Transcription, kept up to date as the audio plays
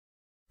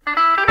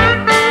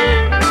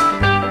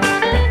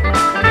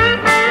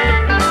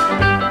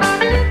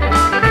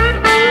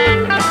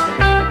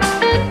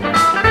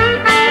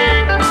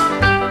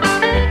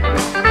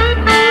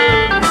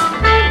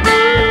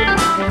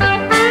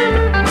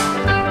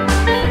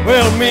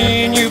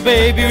me and you,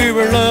 baby, we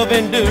were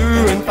loving,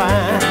 doing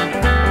fine.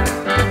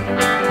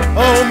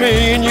 Oh,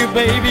 me and you,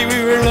 baby,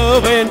 we were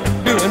loving,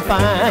 doing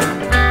fine.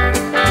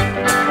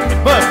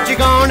 But you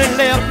gone and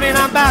left me and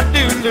I'm about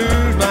to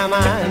lose my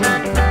mind.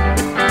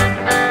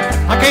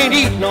 I can't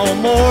eat no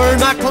more,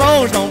 my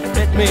clothes don't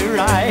fit me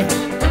right.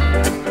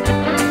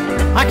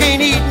 I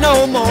can't eat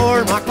no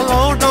more, my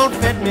clothes don't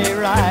fit me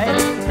right.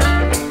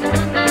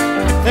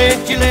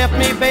 Since you left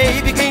me,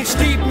 baby, can't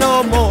sleep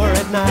no more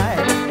at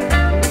night.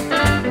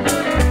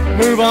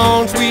 Move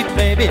on, sweet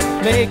baby,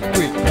 make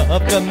sweet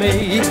love to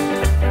me.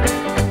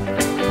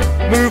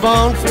 Move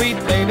on, sweet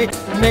baby,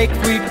 make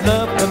sweet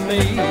love to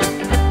me.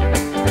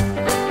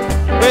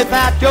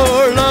 Without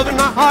your loving,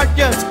 my heart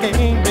just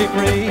can't be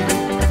free.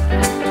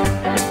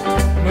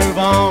 Move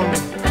on,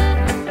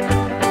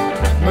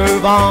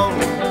 move on,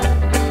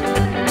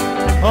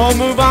 oh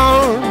move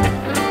on,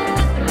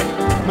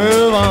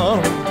 move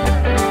on.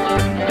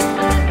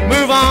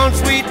 Move on,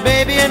 sweet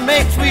baby, and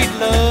make sweet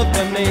love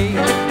to me.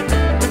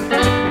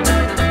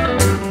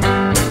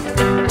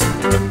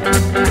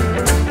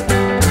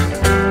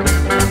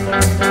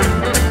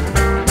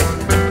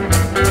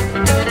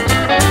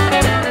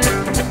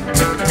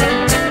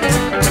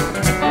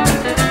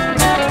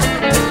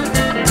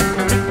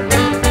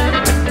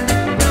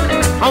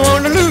 I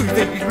wanna lose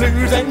these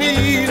blues and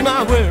ease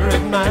my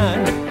worried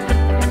mind.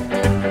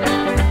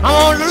 I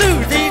wanna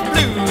lose these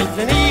blues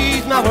and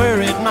ease my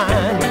worried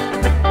mind.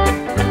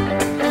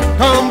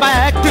 Come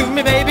back to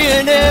me, baby,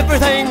 and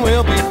everything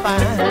will be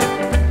fine.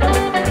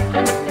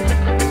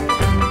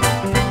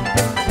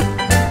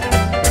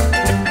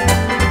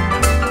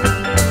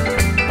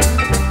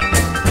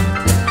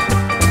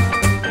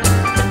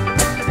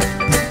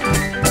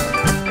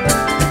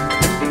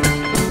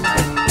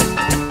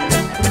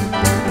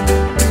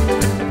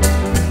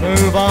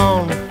 Move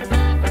on,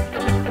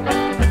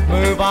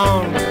 move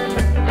on,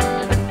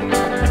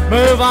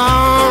 move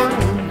on,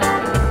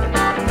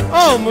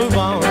 oh move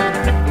on.